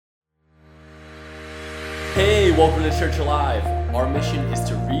Welcome to Church Alive. Our mission is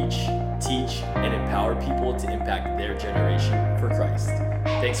to reach, teach, and empower people to impact their generation for Christ.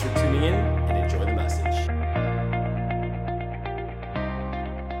 Thanks for tuning in and enjoy the message.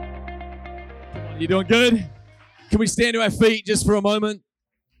 You doing good? Can we stand to our feet just for a moment?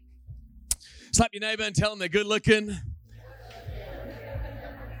 Slap your neighbor and tell them they're good looking.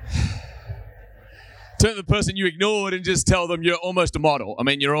 Turn to the person you ignored and just tell them you're almost a model. I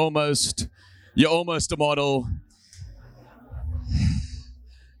mean, you're almost a model.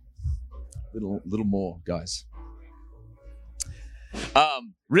 Little more, guys.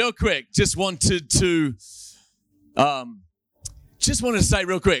 Real quick, just wanted to say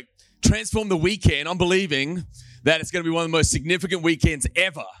real quick, Transform the Weekend. I'm believing that it's going to be one of the most significant weekends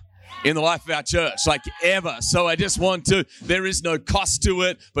ever in the life of our church, like ever. So I just want to, there is no cost to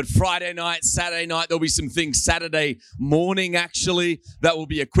it, but Friday night, Saturday night, there'll be some things Saturday morning actually that will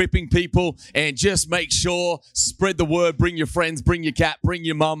be equipping people, and just make sure, spread the word, bring your friends, bring your cat, bring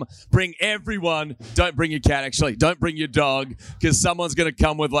your mum, bring everyone. Don't bring your cat actually, don't bring your dog, because someone's going to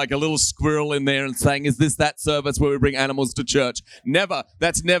come with like a little squirrel in there and saying, is this that service where we bring animals to church? Never,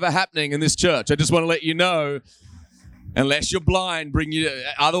 that's never happening in this church. I just want to let you know. Unless you're blind,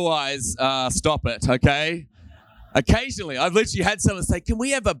 otherwise, stop it, okay? Occasionally, I've literally had someone say, can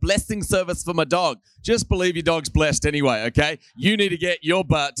we have a blessing service for my dog? Just believe your dog's blessed anyway, okay? You need to get your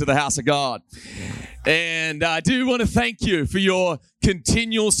butt to the house of God. And I do want to thank you for your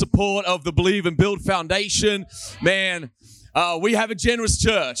continual support of the Believe and Build Foundation. Man, we have a generous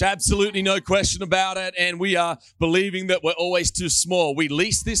church, absolutely no question about it, and we are believing that we're always too small. We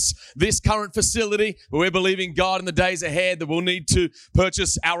lease this current facility, but we're believing God in the days ahead that we'll need to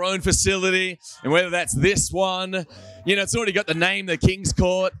purchase our own facility, and whether that's this one, you know, it's already got the name, the King's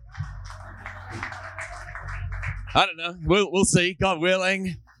Court. I don't know. We'll see, God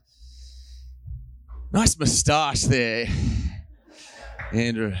willing. Nice moustache there,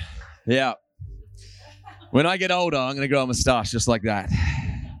 Andrew. Yeah. When I get older, I'm going to grow a mustache just like that.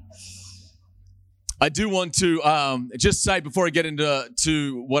 I do want to just say before I get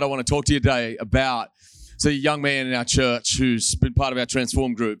into what I want to talk to you today about, so a young man in our church who's been part of our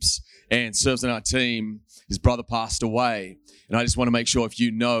Transform groups and serves on our team, his brother passed away. And I just want to make sure if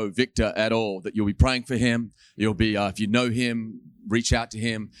you know Victor at all, that you'll be praying for him. You'll be, if you know him, reach out to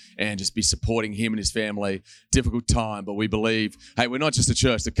him and just be supporting him and his family. Difficult time, but we believe, hey, we're not just a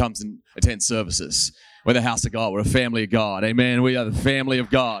church that comes and attends services. We're the house of God. We're a family of God. Amen. We are the family of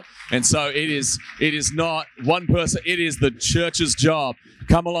God. And so it is not one person. It is the church's job.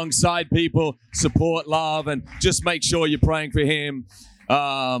 Come alongside people, support, love, and just make sure you're praying for him.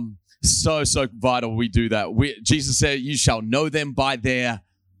 So vital we do that. Jesus said, you shall know them by their,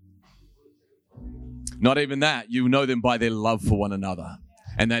 not even that, you know them by their love for one another.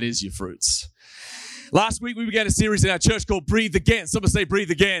 And that is your fruits. Last week we began a series in our church called Breathe Again. Someone say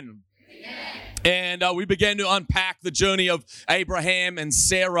breathe again. And we began to unpack the journey of Abraham and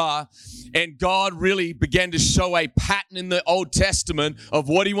Sarah, and God really began to show a pattern in the Old Testament of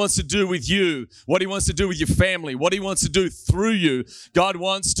what he wants to do with you, what he wants to do with your family, what he wants to do through you. God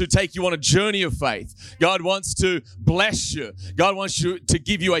wants to take you on a journey of faith. God wants to bless you. God wants to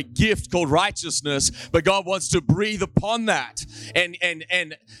give you a gift called righteousness, but God wants to breathe upon that. And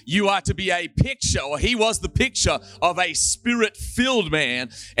you are to be a picture, or he was the picture of a spirit-filled man,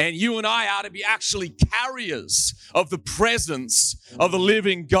 and you and I are to be actually carriers of the presence of the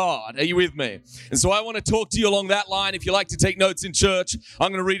living God. Are you with me? And so I want to talk to you along that line. If you like to take notes in church,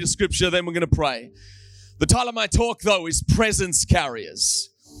 I'm going to read a scripture, then we're going to pray. The title of my talk, though, is Presence Carriers.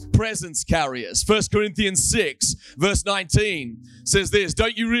 Presence Carriers. 1 Corinthians 6, verse 19 says this,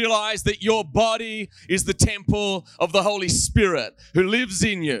 don't you realize that your body is the temple of the Holy Spirit who lives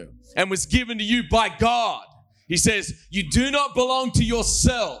in you and was given to you by God? He says, you do not belong to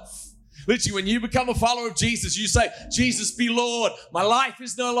yourself. Literally, when you become a follower of Jesus, you say, Jesus be Lord. My life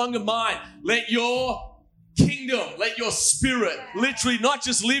is no longer mine. Let your kingdom, let your spirit literally not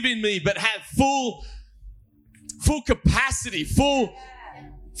just live in me, but have full capacity, full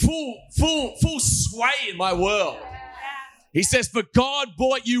sway in my world. He says, for God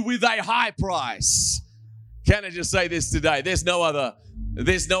bought you with a high price. Can I just say this today? There's no other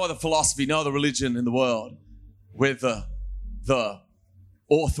philosophy, no other religion in the world where the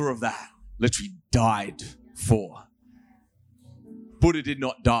author of that literally died for. Buddha did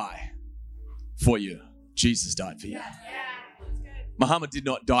not die for you. Jesus died for you. Muhammad did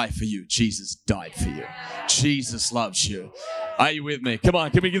not die for you. Jesus died for you. Jesus loves you. Are you with me? Come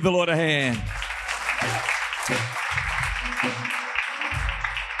on, can we give the Lord a hand?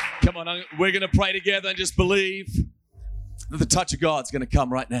 Come on, we're going to pray together and just believe that the touch of God's going to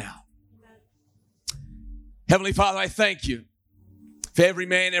come right now. Heavenly Father, I thank you for every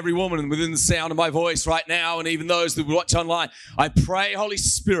man, every woman within the sound of my voice right now, and even those that watch online. I pray, Holy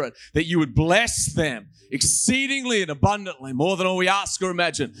Spirit, that you would bless them exceedingly and abundantly, more than all we ask or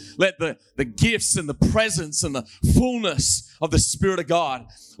imagine. Let the gifts and the presence and the fullness of the Spirit of God,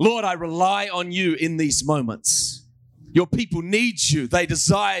 Lord, I rely on you in these moments. Your people need you. They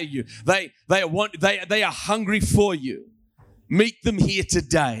desire you. They are hungry for you. Meet them here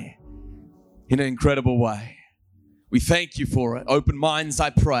today in an incredible way. We thank you for it. Open minds, I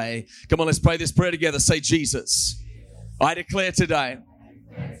pray. Come on, let's pray this prayer together. Say, Jesus, I declare today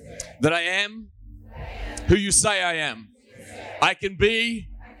that I am who you say I am. I can be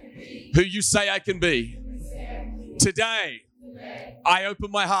who you say I can be. Today, I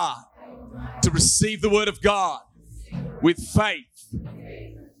open my heart to receive the word of God with faith,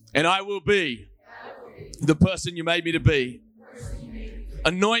 and I will be the person you made me to be.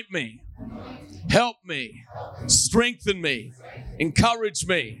 Anoint me. Help me, strengthen me, encourage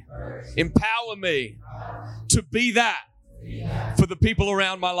me, empower me to be that for the people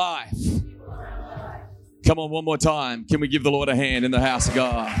around my life. Come on, one more time. Can we give the Lord a hand in the house of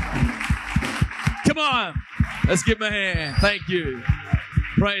God? Come on. Let's give him a hand. Thank you.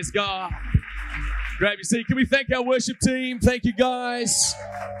 Praise God. Grab your seat. Can we thank our worship team? Thank you, guys.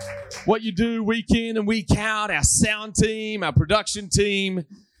 What you do week in and week out, our sound team, our production team.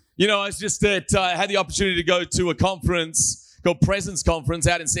 You know, it's just that I had the opportunity to go to a conference called Presence Conference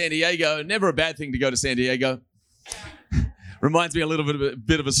out in San Diego. Never a bad thing to go to San Diego. Reminds me a little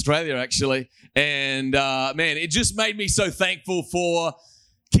bit of Australia, actually. And, man, it just made me so thankful for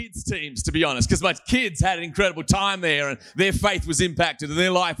kids teams, to be honest, because my kids had an incredible time there and their faith was impacted and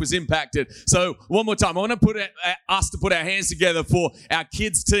their life was impacted. So one more time, I want to put our hands together for our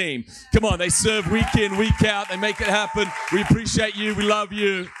kids team. Come on, they serve week in, week out. They make it happen. We appreciate you. We love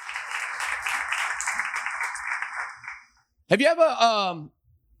you. Have you ever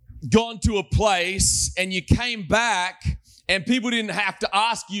gone to a place and you came back and people didn't have to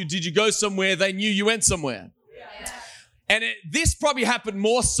ask you, did you go somewhere? They knew you went somewhere. Yeah. And this probably happened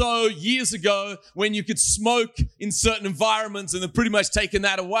more so years ago when you could smoke in certain environments and they've pretty much taken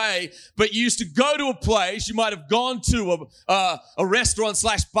that away. But you used to go to a place, you might have gone to a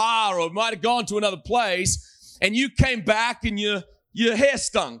restaurant/bar or might have gone to another place and you came back and your hair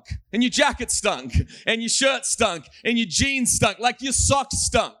stunk, and your jacket stunk, and your shirt stunk, and your jeans stunk, like your socks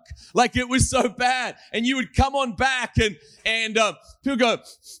stunk, like it was so bad. And you would come on back, and people go,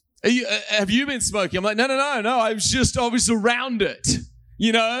 have you been smoking? I'm like, no, I was around it,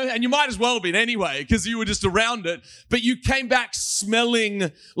 you know, and you might as well have been anyway, because you were just around it, but you came back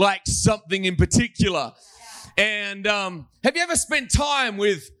smelling like something in particular. And have you ever spent time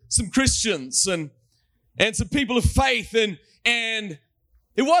with some Christians and some people of faith, and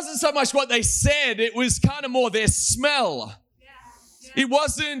it wasn't so much what they said, it was kind of more their smell. Yeah. It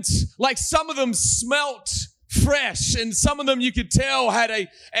wasn't like some of them smelt fresh, and some of them you could tell had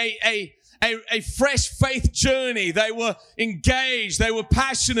a fresh faith journey. They were engaged, they were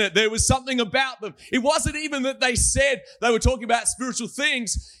passionate, there was something about them. It wasn't even that they said they were talking about spiritual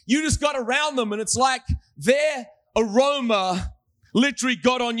things. You just got around them and it's like their aroma literally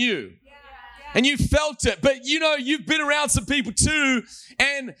got on you. And you felt it. But, you know, you've been around some people too,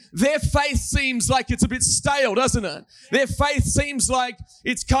 and their faith seems like it's a bit stale, doesn't it? Their faith seems like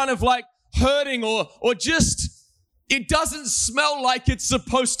it's kind of like hurting or just, it doesn't smell like it's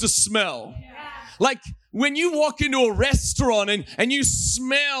supposed to smell. Like when you walk into a restaurant and you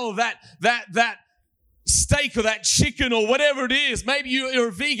smell that steak or that chicken or whatever it is, maybe you're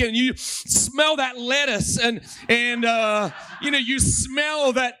a vegan and you smell that lettuce and you know, you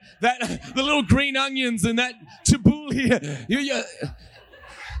smell that the little green onions and that tabbouleh.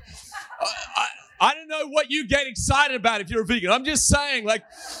 I don't know what you get excited about if you're a vegan. I'm just saying, like,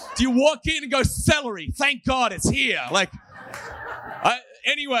 do you walk in and go, celery, thank God it's here? Like,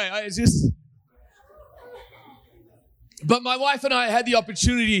 but my wife and I had the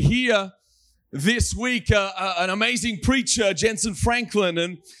opportunity here this week, an amazing preacher, Jensen Franklin,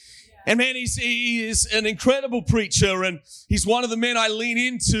 and man, he is an incredible preacher, and he's one of the men I lean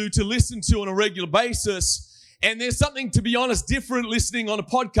into to listen to on a regular basis. And there's something, to be honest, different listening on a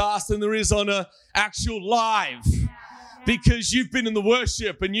podcast than there is on a actual live. because you've been in the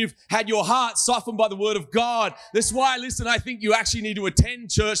worship and you've had your heart softened by the word of God. That's why, listen, I think you actually need to attend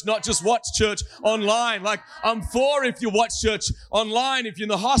church, not just watch church online. Like, I'm for if you watch church online, if you're in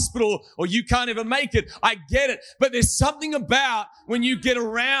the hospital or you can't even make it. I get it. But there's something about when you get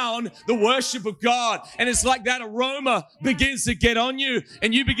around the worship of God and it's like that aroma begins to get on you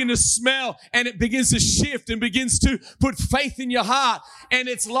and you begin to smell and it begins to shift and begins to put faith in your heart. And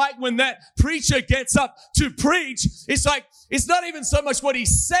it's like when that preacher gets up to preach, it's like, it's not even so much what he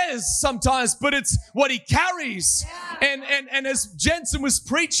says sometimes, but it's what he carries. And as Jensen was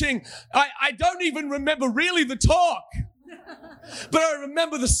preaching, I don't even remember really the talk, but I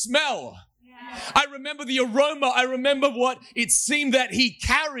remember the smell. I remember the aroma. I remember what it seemed that he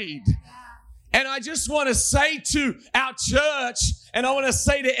carried. And I just want to say to our church, and I want to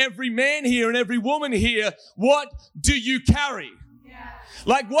say to every man here and every woman here, what do you carry?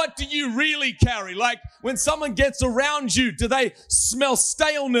 Like, what do you really carry? Like, when someone gets around you, do they smell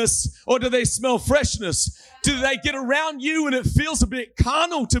staleness or do they smell freshness? Do they get around you and it feels a bit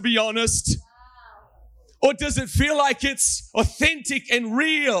carnal, to be honest? Or does it feel like it's authentic and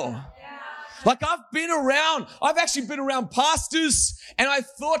real? Like, I've actually been around pastors and I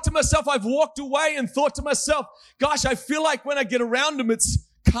thought to myself, I've walked away and thought to myself, gosh, I feel like when I get around them, it's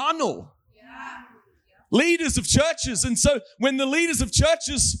carnal. Leaders of churches. And so when the leaders of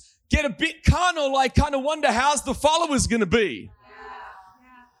churches get a bit carnal, I kind of wonder how's the followers going to be.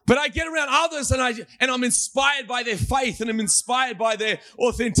 But I get around others and I'm inspired by their faith and I'm inspired by their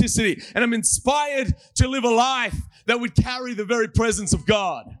authenticity and I'm inspired to live a life that would carry the very presence of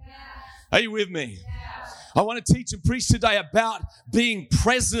God. Are you with me? I want to teach and preach today about being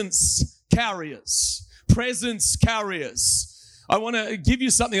presence carriers. Presence carriers. I want to give you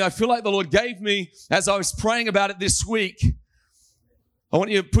something I feel like the Lord gave me as I was praying about it this week. I want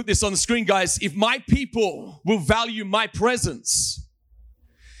you to put this on the screen, guys. If my people will value my presence,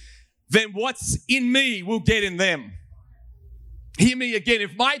 then what's in me will get in them. Hear me again.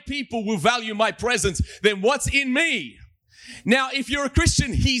 If my people will value my presence, then what's in me? Now, if you're a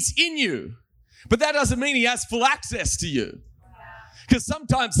Christian, he's in you. But that doesn't mean he has full access to you. Because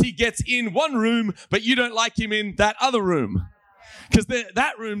sometimes he gets in one room, but you don't like him in that other room. Because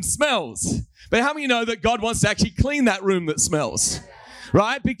that room smells. But how many know that God wants to actually clean that room that smells?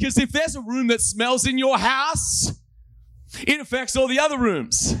 Right? Because if there's a room that smells in your house, it affects all the other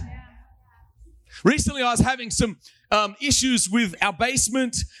rooms. Recently, I was having some issues with our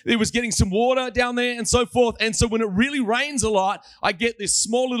basement. It was getting some water down there and so forth. And so when it really rains a lot, I get this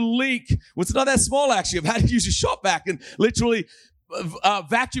small little leak. Well, it's not that small, actually. I've had to use a shop vac and literally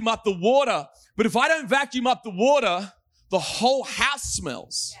vacuum up the water. But if I don't vacuum up the water, the whole house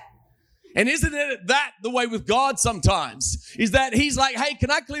smells. And isn't it that the way with God sometimes? Is that he's like, hey,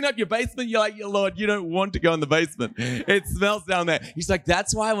 can I clean up your basement? You're like, Lord, you don't want to go in the basement. It smells down there. He's like,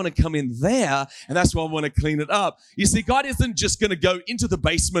 that's why I want to come in there, and that's why I want to clean it up. You see, God isn't just going to go into the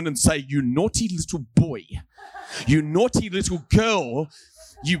basement and say, you naughty little boy, you naughty little girl,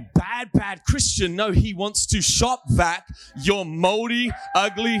 you bad Christian. No, he wants to shop vac your moldy,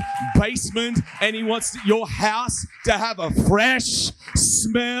 ugly basement, and he wants your house to have a fresh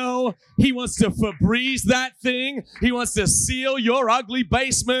smell. He wants to Febreze that thing. He wants to seal your ugly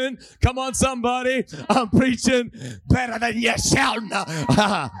basement. Come on, somebody. I'm preaching better than you shouting.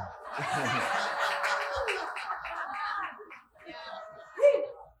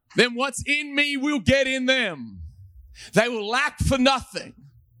 Then what's in me will get in them. They will lack for nothing.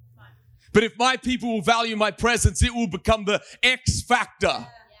 But if my people will value my presence, it will become the X factor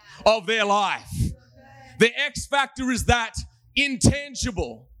of their life. The X factor is that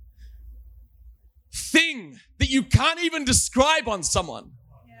intangible thing that you can't even describe on someone.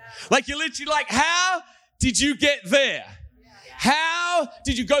 Like, you're literally like, how did you get there? How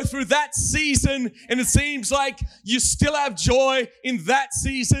did you go through that season and it seems like you still have joy in that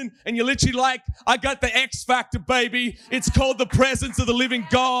season and you're literally like, I got the X factor, baby. It's called the presence of the living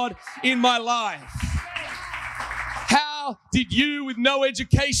God in my life. How did you, with no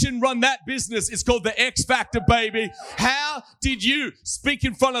education, run that business? It's called the X Factor, baby. How did you speak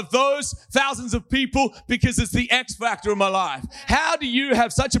in front of those thousands of people? Because it's the X Factor of my life. How do you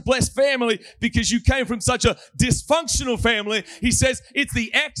have such a blessed family? Because you came from such a dysfunctional family. He says, it's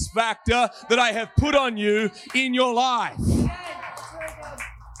the X Factor that I have put on you in your life.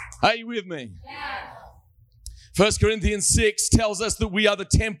 Are you with me? 1 Corinthians 6 tells us that we are the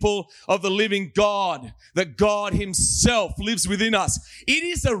temple of the living God, that God himself lives within us. It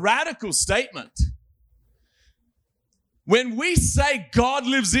is a radical statement. When we say God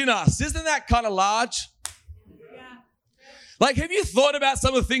lives in us, isn't that kind of large? Like, have you thought about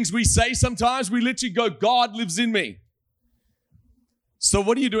some of the things we say sometimes? We literally go, God lives in me. So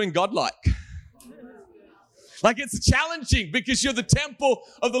what are you doing God-like? Like, it's challenging because you're the temple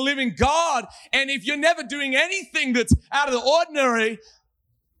of the living God. And if you're never doing anything that's out of the ordinary,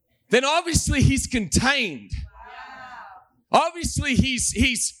 then obviously he's contained. Obviously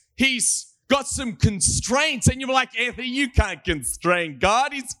he's got some constraints. And you're like, Anthony, you can't constrain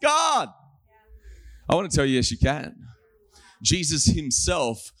God. He's God. I want to tell you, yes, you can. Jesus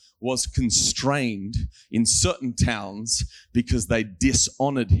himself was constrained in certain towns because they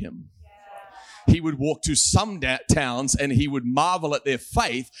dishonored him. He would walk to some towns and he would marvel at their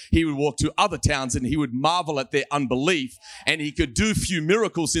faith. He would walk to other towns and he would marvel at their unbelief. And he could do few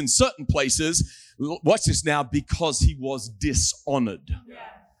miracles in certain places. Watch this now, because he was dishonored. Yeah.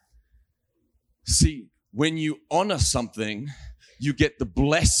 See, when you honor something, you get the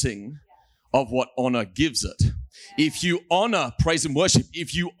blessing of what honor gives it. If you honor praise and worship,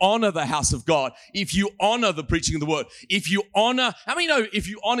 if you honor the house of God, if you honor the preaching of the word, if you honor, how many know if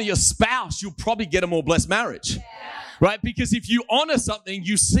you honor your spouse, you'll probably get a more blessed marriage, right? Because if you honor something,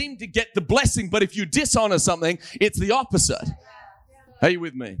 you seem to get the blessing, but if you dishonor something, it's the opposite. Are you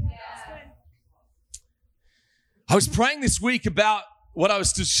with me? I was praying this week about what I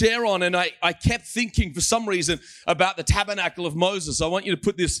was to share on, and I kept thinking for some reason about the tabernacle of Moses. I want you to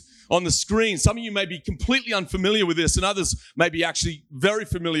put this on the screen. Some of you may be completely unfamiliar with this, and others may be actually very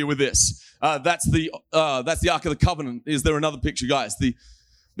familiar with this. That's the Ark of the Covenant. Is there another picture, guys?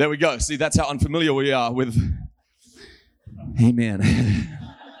 There we go. See, that's how unfamiliar we are with. Amen.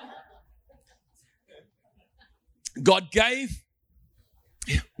 God gave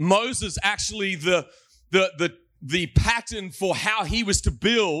Moses actually the pattern for how he was to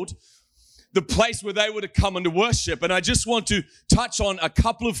build the place where they were to come and to worship. And I just want to touch on a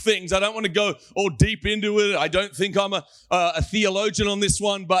couple of things. I don't want to go all deep into it. I don't think I'm a theologian on this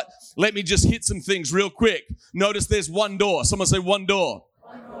one, but let me just hit some things real quick. Notice there's one door. Someone say one door.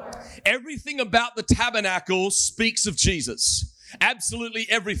 One door. Everything about the tabernacle speaks of Jesus. Absolutely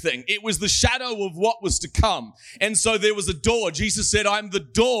everything. It was the shadow of what was to come. And so there was a door. Jesus said, I'm the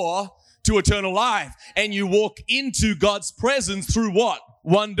door to eternal life. And you walk into God's presence through what?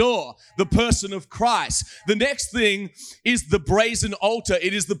 One door, the person of Christ. The next thing is the brazen altar.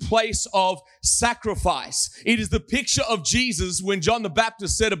 It is the place of sacrifice. It is the picture of Jesus when John the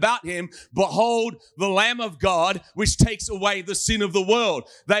Baptist said about him, behold, the Lamb of God, which takes away the sin of the world.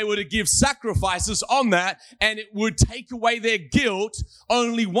 They were to give sacrifices on that, and it would take away their guilt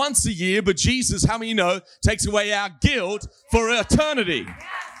only once a year. But Jesus, how many know, takes away our guilt for eternity.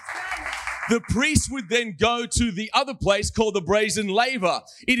 The priest would then go to the other place called the brazen laver.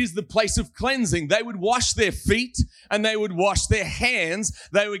 It is the place of cleansing. They would wash their feet and they would wash their hands.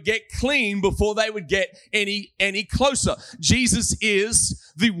 They would get clean before they would get any closer. Jesus is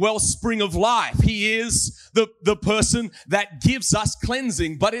the wellspring of life. He is the person that gives us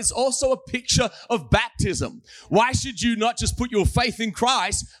cleansing, but it's also a picture of baptism. Why should you not just put your faith in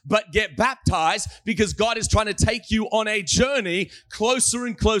Christ, but get baptized? Because God is trying to take you on a journey closer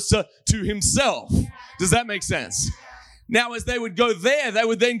and closer to himself. Does that make sense? Now, as they would go there, they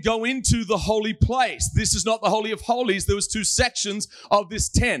would then go into the holy place. This is not the Holy of Holies. There was two sections of this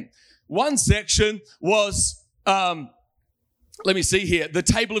tent. One section was, let me see here, the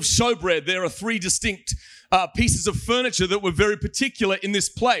table of showbread. There are three distinct pieces of furniture that were very particular in this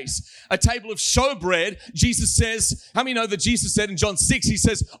place. A table of showbread, Jesus says, how many know that Jesus said in John 6, he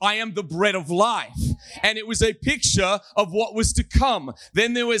says, I am the bread of life. And it was a picture of what was to come.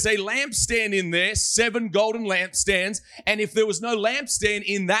 Then there was a lampstand in there, 7 golden lampstands. And if there was no lampstand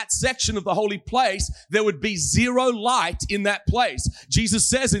in that section of the holy place, there would be 0 light in that place. Jesus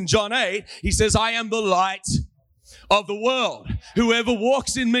says in John 8, he says, I am the light of the world. Whoever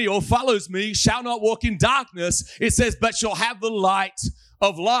walks in me or follows me shall not walk in darkness. It says, but shall have the light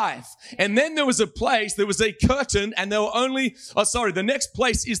of life. And then there was a place, there was a curtain, and there were only, the next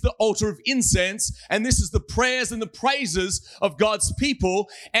place is the altar of incense. And this is the prayers and the praises of God's people.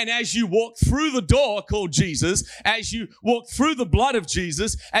 And as you walk through the door called Jesus, as you walk through the blood of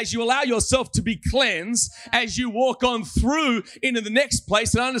Jesus, as you allow yourself to be cleansed, as you walk on through into the next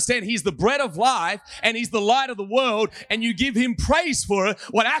place and understand he's the bread of life and he's the light of the world, and you give him praise for it,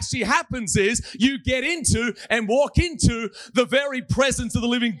 what actually happens is you get into and walk into the very presence of the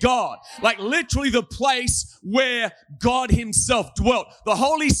living God, like literally the place where God himself dwelt. The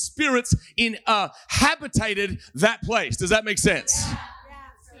Holy Spirit's habitated that place. Does that make sense?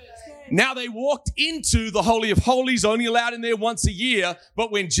 Now they walked into the Holy of Holies, only allowed in there once a year.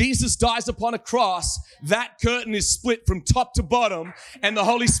 But when Jesus dies upon a cross, that curtain is split from top to bottom. And the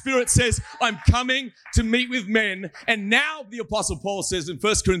Holy Spirit says, I'm coming to meet with men. And now the Apostle Paul says in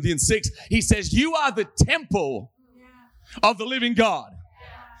 1 Corinthians 6, he says, you are the temple of the living God.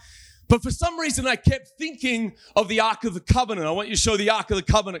 But for some reason, I kept thinking of the Ark of the Covenant. I want you to show the Ark of the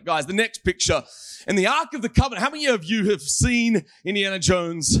Covenant, guys, the next picture. And the Ark of the Covenant, how many of you have seen Indiana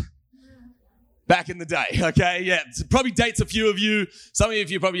Jones back in the day? Okay, yeah, it probably dates a few of you. Some of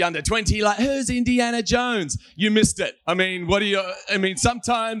you are probably under 20, like, who's Indiana Jones? You missed it.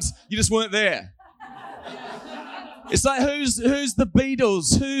 Sometimes you just weren't there. It's like, who's the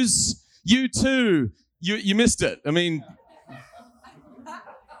Beatles? Who's U2? You missed it.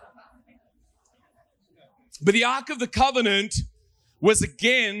 But the Ark of the Covenant was,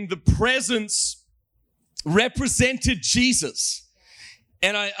 again, the presence represented Jesus.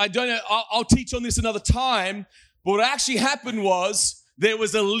 And I don't know, I'll teach on this another time, but what actually happened was there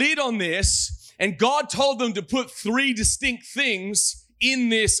was a lid on this, and God told them to put 3 distinct things in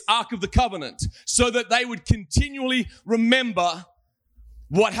this Ark of the Covenant so that they would continually remember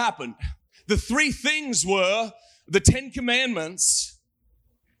what happened. The 3 things were the 10 Commandments.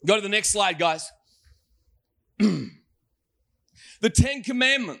 Go to the next slide, guys. The 10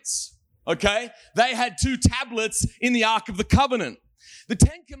 Commandments, okay? They had 2 tablets in the Ark of the Covenant. The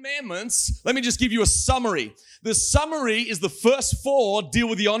 10 Commandments, let me just give you a summary. The summary is the first 4 deal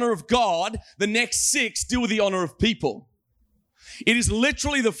with the honor of God. The next 6 deal with the honor of people. It is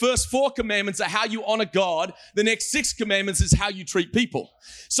literally the first 4 commandments are how you honor God. The next 6 commandments is how you treat people.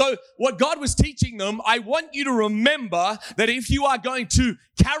 So what God was teaching them, I want you to remember that if you are going to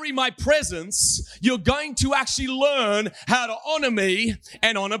carry my presence, you're going to actually learn how to honor me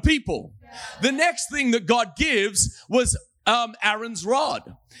and honor people. The next thing that God gives was Aaron's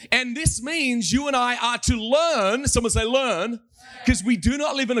rod. And this means you and I are to learn, someone say learn, because we do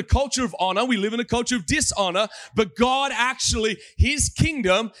not live in a culture of honor. We live in a culture of dishonor. But God actually, his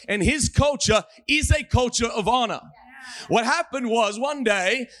kingdom and his culture is a culture of honor. What happened was one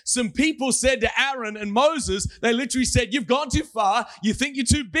day, some people said to Aaron and Moses, they literally said, you've gone too far. You think you're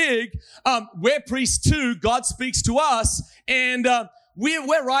too big. We're priests too. God speaks to us. And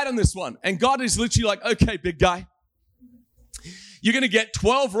we're right on this one. And God is literally like, okay, big guy. You're going to get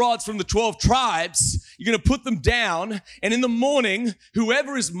 12 rods from the 12 tribes. You're going to put them down. And in the morning,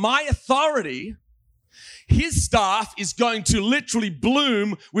 whoever is my authority, his staff is going to literally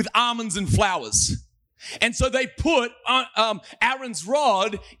bloom with almonds and flowers. And so they put Aaron's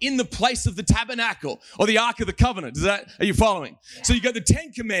rod in the place of the tabernacle or the Ark of the Covenant. Are you following? Yeah. So you've got the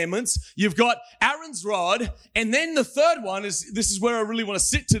 10 Commandments, you've got Aaron's rod, and then the third one this is where I really want to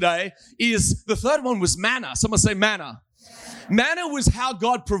sit today, is the third one was manna. Someone say manna. Manna was how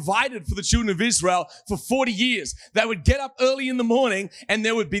God provided for the children of Israel for 40 years. They would get up early in the morning and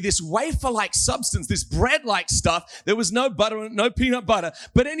there would be this wafer-like substance, this bread-like stuff. There was no butter, no peanut butter.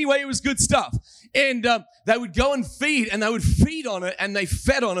 But anyway, it was good stuff. And they would go and feed, and they would feed on it, and they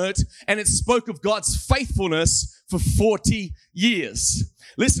fed on it, and it spoke of God's faithfulness for 40 years.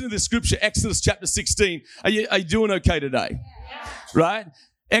 Listen to this scripture, Exodus chapter 16. Are you doing okay today? Yeah. Right?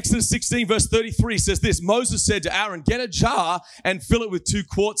 Exodus 16 verse 33 says this, Moses said to Aaron, get a jar and fill it with 2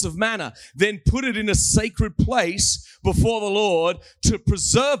 quarts of manna. Then put it in a sacred place before the Lord to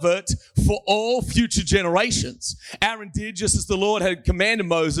preserve it for all future generations. Aaron did just as the Lord had commanded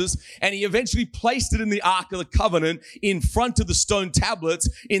Moses, and he eventually placed it in the Ark of the Covenant in front of the stone tablets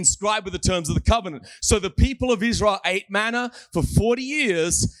inscribed with the terms of the covenant. So the people of Israel ate manna for 40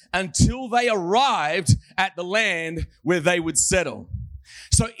 years until they arrived at the land where they would settle.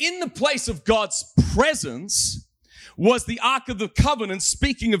 So in the place of God's presence was the Ark of the Covenant,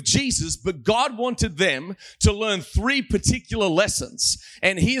 speaking of Jesus, but God wanted them to learn 3 particular lessons.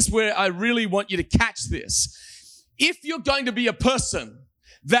 And here's where I really want you to catch this. If you're going to be a person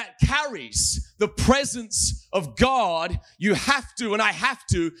that carries the presence of God, you have to, and I have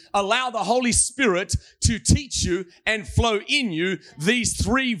to, allow the Holy Spirit to teach you and flow in you these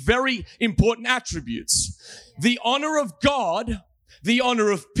 3 very important attributes. The honor of God, the honor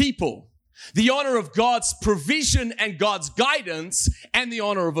of people, the honor of God's provision and God's guidance, and the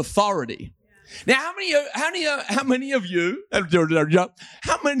honor of authority. Now, how many of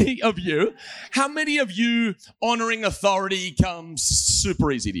you honoring authority comes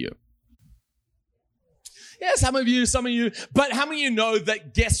super easy to you? Yeah, some of you, but how many of you know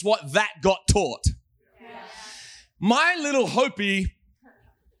that, guess what, that got taught? Yeah. My little Hopi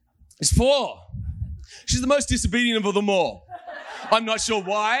is 4. She's the most disobedient of them all. I'm not sure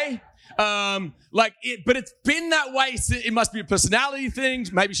why. But it's been that way. It must be a personality thing.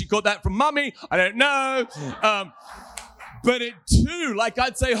 Maybe she got that from mommy. I don't know. But it too, like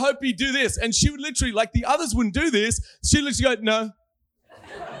I'd say, Hopi, do this. And she would literally, like the others wouldn't do this. She'd literally go, no.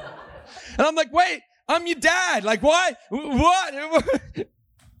 And I'm like, wait, I'm your dad. Like, why? What?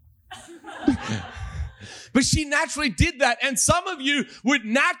 But she naturally did that. And some of you would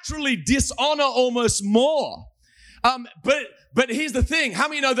naturally dishonor almost more. But here's the thing. How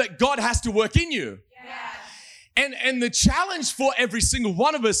many know that God has to work in you? And the challenge for every single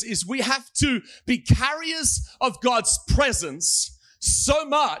one of us is we have to be carriers of God's presence so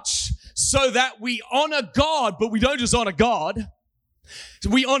much so that we honor God, but we don't just honor God.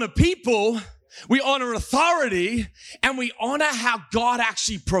 We honor people, we honor authority, and we honor how God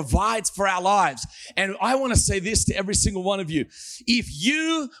actually provides for our lives. And I want to say this to every single one of you. If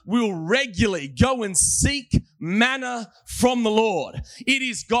you will regularly go and seek manna from the Lord, it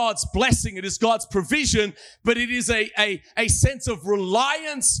is God's blessing, it is God's provision, but it is a sense of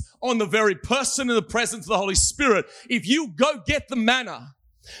reliance on the very person and the presence of the Holy Spirit. If you go get the manna,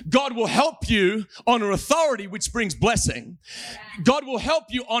 God will help you honor authority, which brings blessing. God will help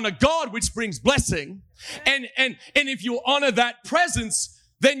you honor God, which brings blessing. And if you honor that presence,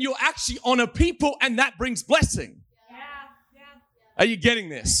 then you'll actually honor people, and that brings blessing. Are you getting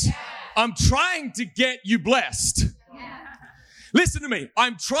this? I'm trying to get you blessed. Listen to me.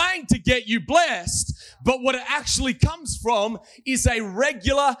 I'm trying to get you blessed, but what it actually comes from is a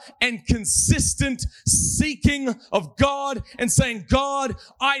regular and consistent seeking of God and saying, God,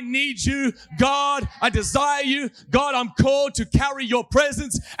 I need you. God, I desire you. God, I'm called to carry your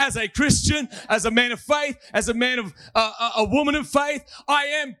presence as a Christian, as a man of faith, as a man of a woman of faith. I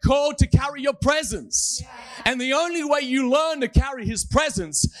am called to carry your presence. And the only way you learn to carry his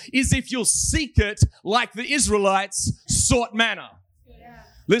presence is if you'll seek it like the Israelites sought manna.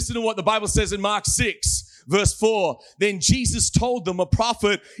 Listen to what the Bible says in Mark 6, verse 4. Then Jesus told them, a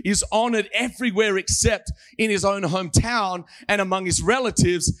prophet is honored everywhere except in his own hometown and among his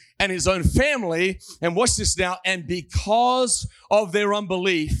relatives and his own family. And watch this now. And because of their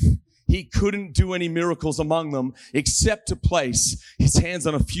unbelief, he couldn't do any miracles among them except to place his hands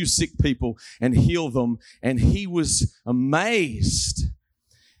on a few sick people and heal them. And he was amazed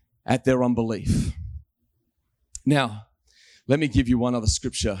at their unbelief. Now, let me give you one other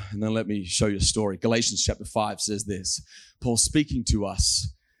scripture and then let me show you a story. Galatians chapter 5 says this. Paul speaking to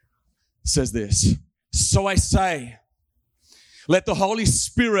us says this. So I say, let the Holy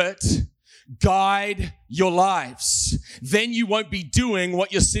Spirit guide your lives. Then you won't be doing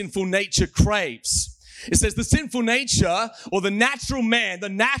what your sinful nature craves. It says the sinful nature, or the natural man, the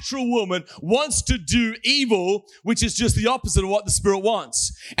natural woman wants to do evil, which is just the opposite of what the Spirit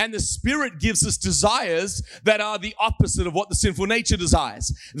wants. And the Spirit gives us desires that are the opposite of what the sinful nature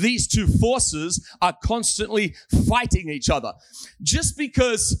desires. These two forces are constantly fighting each other. Just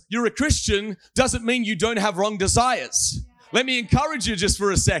because you're a Christian doesn't mean you don't have wrong desires. Let me encourage you just for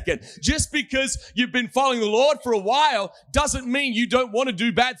a second. Just because you've been following the Lord for a while doesn't mean you don't want to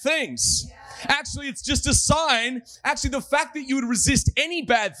do bad things. Actually, it's just a sign. Actually, the fact that you would resist any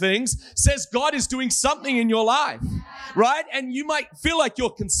bad things says God is doing something in your life, right? And you might feel like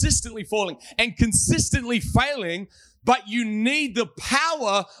you're consistently falling and consistently failing, but you need the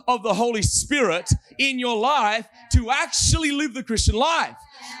power of the Holy Spirit in your life to actually live the Christian life.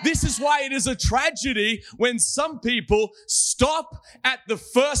 This is why it is a tragedy when some people stop at the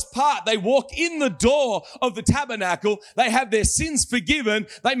first part. They walk in the door of the tabernacle. They have their sins forgiven.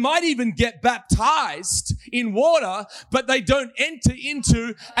 They might even get baptized in water, but they don't enter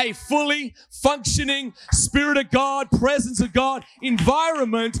into a fully functioning Spirit of God, presence of God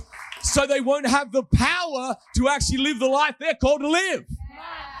environment, so they won't have the power to actually live the life they're called to live.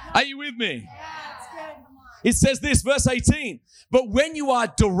 Are you with me? It says this, verse 18, but when you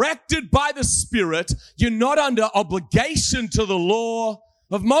are directed by the Spirit, you're not under obligation to the law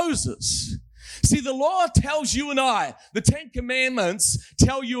of Moses. See, the law tells you and I, the 10 Commandments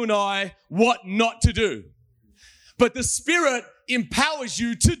tell you and I what not to do. But the Spirit empowers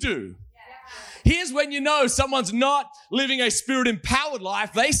you to do. Here's when you know someone's not living a Spirit-empowered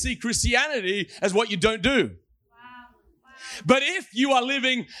life. They see Christianity as what you don't do. But if you are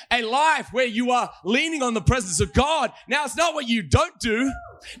living a life where you are leaning on the presence of God, now it's not what you don't do.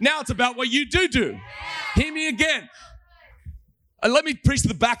 Now it's about what you do. Hear me again. Let me preach to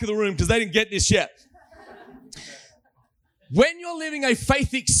the back of the room because they didn't get this yet. When you're living a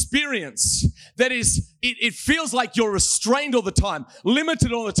faith experience that is, it feels like you're restrained all the time,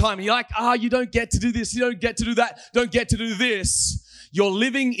 limited all the time. You're like, you don't get to do this, you don't get to do that, don't get to do this. You're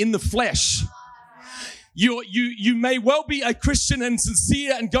living in the flesh. You may well be a Christian and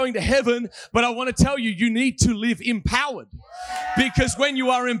sincere and going to heaven, but I want to tell you, you need to live empowered. Because when you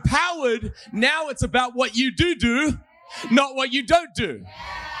are empowered, now it's about what you do, not what you don't do.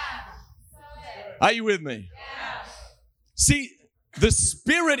 Are you with me? See, the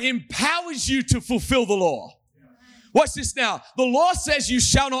Spirit empowers you to fulfill the law. Watch this now. The law says you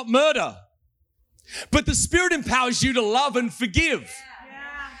shall not murder. but the Spirit empowers you to love and forgive.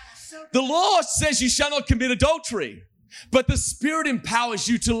 The law says you shall not commit adultery, but the Spirit empowers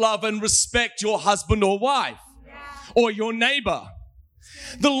you to love and respect your husband or wife or your neighbor.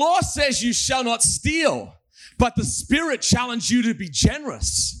 The law says you shall not steal, but the Spirit challenges you to be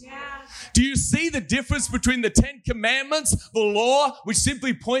generous. Do you see the difference between the 10 Commandments, the law, which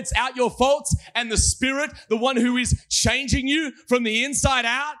simply points out your faults, and the Spirit, the one who is changing you from the inside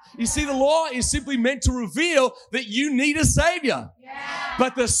out? You see, the law is simply meant to reveal that you need a Savior.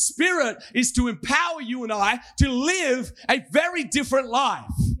 But the Spirit is to empower you and I to live a very different life.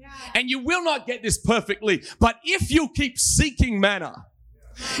 And you will not get this perfectly, but if you keep seeking manna,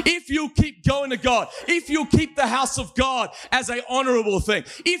 if you'll keep going to God, if you'll keep the house of God as an honorable thing,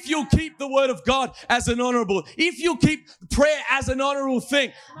 if you'll keep the word of God as an honorable, if you'll keep prayer as an honorable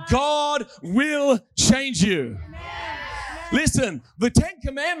thing, God will change you. Listen, the 10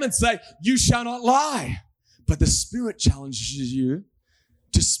 Commandments say you shall not lie, but the Spirit challenges you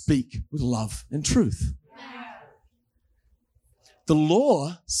to speak with love and truth. The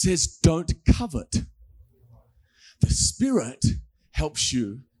law says don't covet. The Spirit helps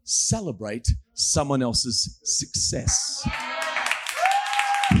you celebrate someone else's success.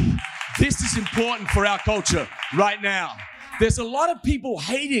 This is important for our culture right now. There's a lot of people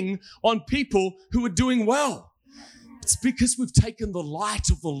hating on people who are doing well. It's because we've taken the light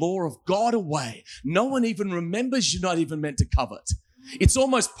of the law of God away. No one even remembers you're not even meant to covet. It's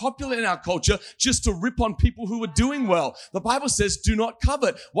almost popular in our culture just to rip on people who are doing well. The Bible says, do not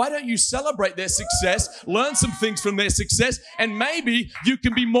covet. Why don't you celebrate their success, learn some things from their success, and maybe you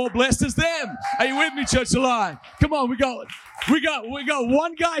can be more blessed as them. Are you with me, Church Alive? Come on, we got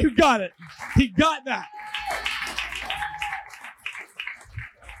one guy who got it. He got that.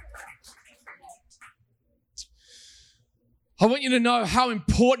 I want you to know how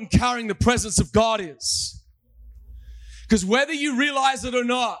important carrying the presence of God is. Because whether you realize it or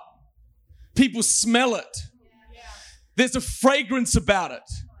not, people smell it. There's a fragrance about it.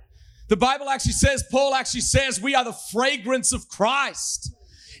 The Bible actually says, Paul actually says, we are the fragrance of Christ.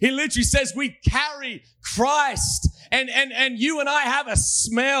 He literally says we carry Christ. And you and I have a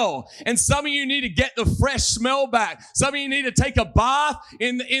smell. And some of you need to get the fresh smell back. Some of you need to take a bath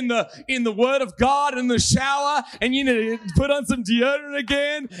in the Word of God in the shower. And you need to put on some deodorant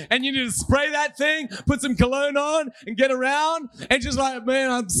again. And you need to spray that thing, put some cologne on, and get around. And just like, man,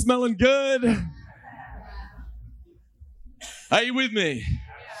 I'm smelling good. Are you with me?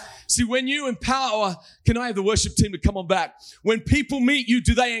 See, when you empower, can I have the worship team to come on back? When people meet you,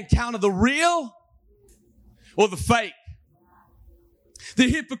 do they encounter the real or the fake? The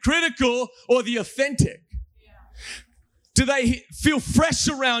hypocritical or the authentic? Do they feel fresh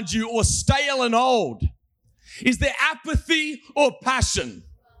around you or stale and old? Is there apathy or passion?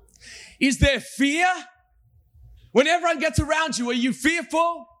 Is there fear? When everyone gets around you, are you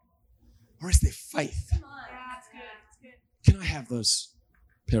fearful? Or is there faith? Come on. Yeah, that's good. That's good. Can I have those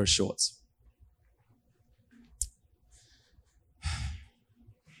pair of shorts?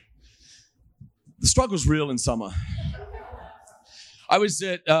 The struggle's real in summer. I was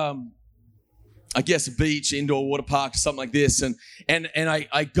at, I guess, a beach, indoor water park, something like this, and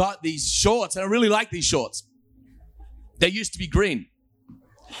I got these shorts, and I really like these shorts. They used to be green.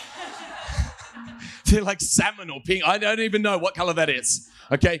 They're like salmon or pink. I don't even know what color that is,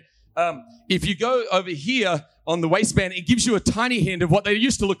 okay? If you go over here on the waistband, it gives you a tiny hint of what they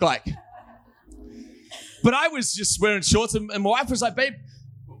used to look like. But I was just wearing shorts, and my wife was like, babe,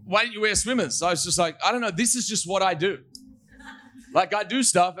 why didn't you wear swimmers? I was just like, I don't know, this is just what I do. Like, I do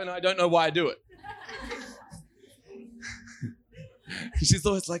stuff, and I don't know why I do it. She's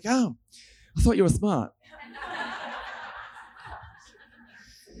always like, oh, I thought you were smart.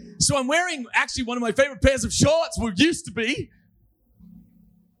 So I'm wearing actually one of my favorite pairs of shorts, well, used to be,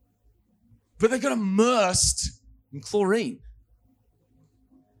 but they got immersed in chlorine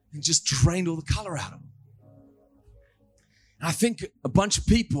and just drained all the color out of them. And I think a bunch of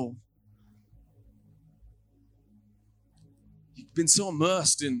people, you've been so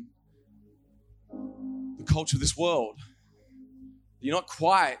immersed in the culture of this world, you're not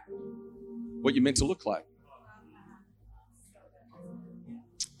quite what you're meant to look like.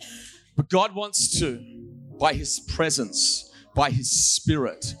 But God wants to, by His presence, by His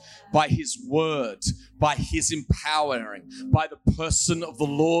Spirit, by His Word, by His empowering, by the person of the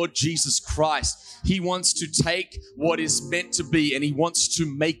Lord Jesus Christ, He wants to take what is meant to be and He wants to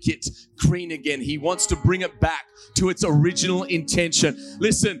make it green again. He wants to bring it back to its original intention.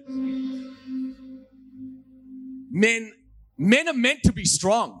 Listen, men are meant to be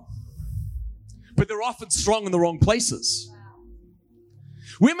strong, but they're often strong in the wrong places.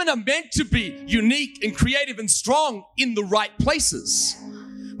 Women are meant to be unique and creative and strong in the right places.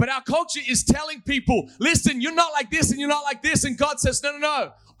 But our culture is telling people, listen, you're not like this and you're not like this. And God says,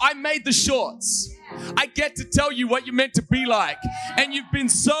 no. I made the shorts. I get to tell you what you're meant to be like. And you've been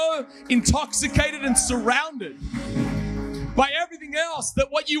so intoxicated and surrounded by everything else that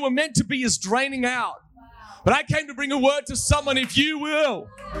what you were meant to be is draining out. But I came to bring a word to someone, if you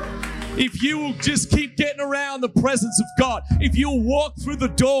will just keep getting around the presence of God, if you'll walk through the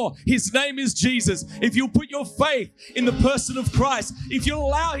door, His name is Jesus, if you'll put your faith in the person of Christ, if you'll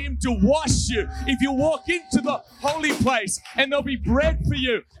allow Him to wash you, if you walk into the holy place and there'll be bread for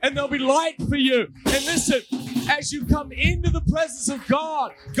you and there'll be light for you. And listen, as you come into the presence of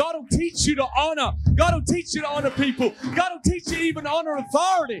God, God will teach you to honor. God will teach you to honor people. God will teach you even to honor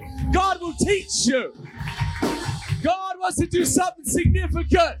authority. God will teach you. God wants to do something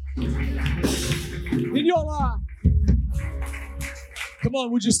significant in your life. Come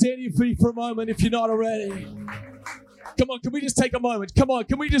on, would you stand to your feet for a moment if you're not already? Come on, can we just take a moment? Come on,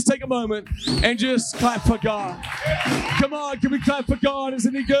 can we just take a moment and just clap for God? Come on, can we clap for God?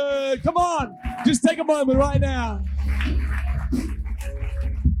 Isn't He good? Come on, just take a moment right now.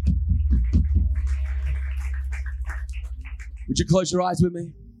 Would you close your eyes with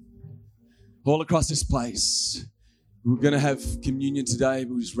me? All across this place. We're going to have communion today,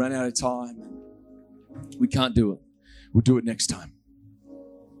 but we just ran out of time. We can't do it. We'll do it next time.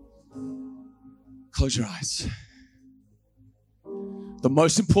 Close your eyes. The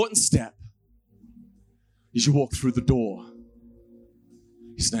most important step is you walk through the door.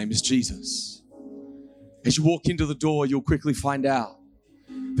 His name is Jesus. As you walk into the door, you'll quickly find out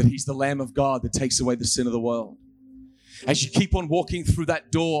that He's the Lamb of God that takes away the sin of the world. As you keep on walking through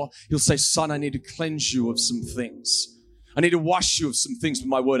that door, He'll say, son, I need to cleanse you of some things. I need to wash you of some things with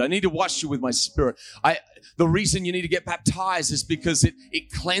my word. I need to wash you with my Spirit. The reason you need to get baptized is because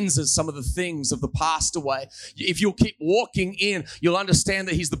it cleanses some of the things of the past away. If you'll keep walking in, you'll understand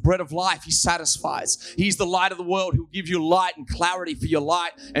that He's the bread of life. He satisfies. He's the light of the world who'll give you light and clarity for your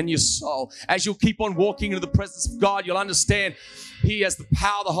light and your soul. As you'll keep on walking into the presence of God, you'll understand He has the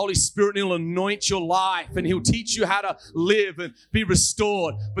power of the Holy Spirit, and He'll anoint your life and He'll teach you how to live and be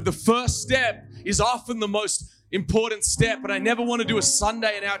restored. But the first step is often the most important step, but I never want to do a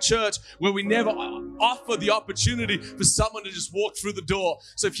Sunday in our church where we never offer the opportunity for someone to just walk through the door.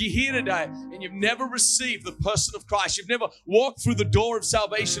 So if you're here today and you've never received the person of Christ, you've never walked through the door of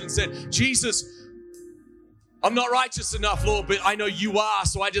salvation and said, Jesus, I'm not righteous enough, Lord, but I know You are,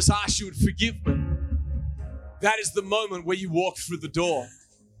 so I just ask You to forgive me. That is the moment where you walk through the door.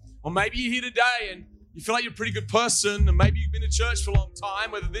 Or maybe you're here today and you feel like you're a pretty good person, and maybe you've been in church for a long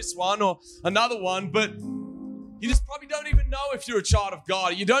time, whether this one or another one, but you just probably don't even know if you're a child of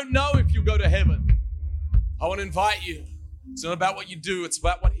God. You don't know if you'll go to heaven. I want to invite you. It's not about what you do. It's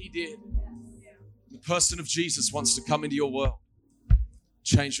about what He did. The person of Jesus wants to come into your world,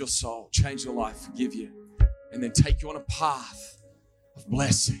 change your soul, change your life, forgive you, and then take you on a path of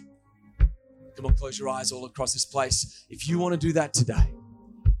blessing. Come on, close your eyes all across this place. If you want to do that today,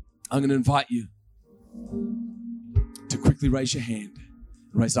 I'm going to invite you to quickly raise your hand.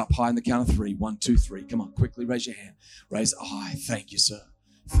 Raise up high on the count of 3. 1, 2, 3. Come on, quickly raise your hand. Raise it high. Thank you, sir.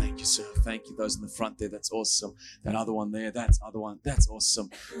 Thank you, sir. Thank you. Those in the front there, that's awesome. That other one there, that's other one. That's awesome.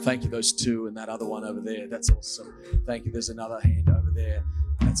 Thank you, those two, and that other one over there. That's awesome. Thank you. There's another hand over there.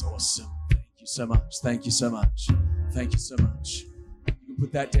 That's awesome. Thank you so much. Thank you so much. Thank you so much. You can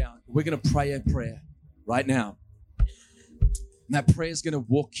put that down. We're going to pray a prayer right now. And that prayer is going to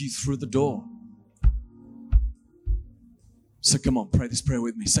walk you through the door. So come on, pray this prayer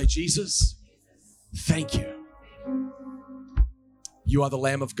with me. Say, Jesus, thank You. You are the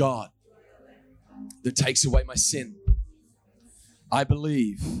Lamb of God that takes away my sin. I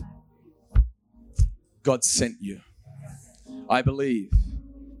believe God sent You. I believe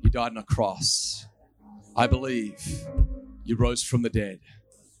You died on a cross. I believe You rose from the dead.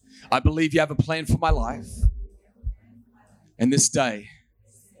 I believe You have a plan for my life. And this day,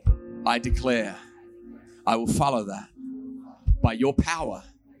 I declare I will follow that. By Your power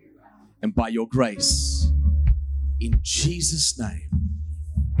and by Your grace, in Jesus' name.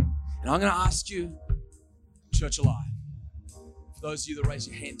 And I'm going to ask you, Church Alive, for those of you that raise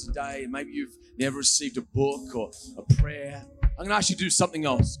your hand today, and maybe you've never received a book or a prayer, I'm going to ask you to do something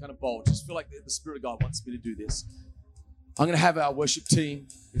else, kind of bold. Just feel like the Spirit of God wants me to do this. I'm going to have our worship team,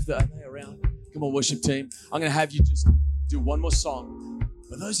 if they're around, come on, worship team. I'm going to have you just do one more song.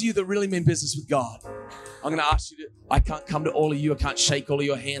 For those of you that really mean business with God, I'm going to ask you to, I can't come to all of you. I can't shake all of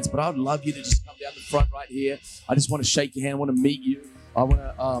your hands, but I would love you to just come down the front right here. I just want to shake your hand. I want to meet you. I want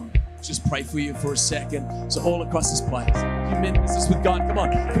to just pray for you for a second. So all across this place, you meant business with God. Come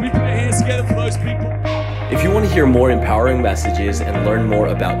on, can we put our hands together for those people? If you want to hear more empowering messages and learn more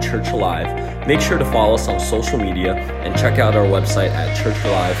about Church Alive, make sure to follow us on social media and check out our website at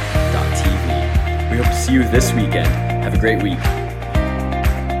churchalive.tv. We hope to see you this weekend. Have a great week.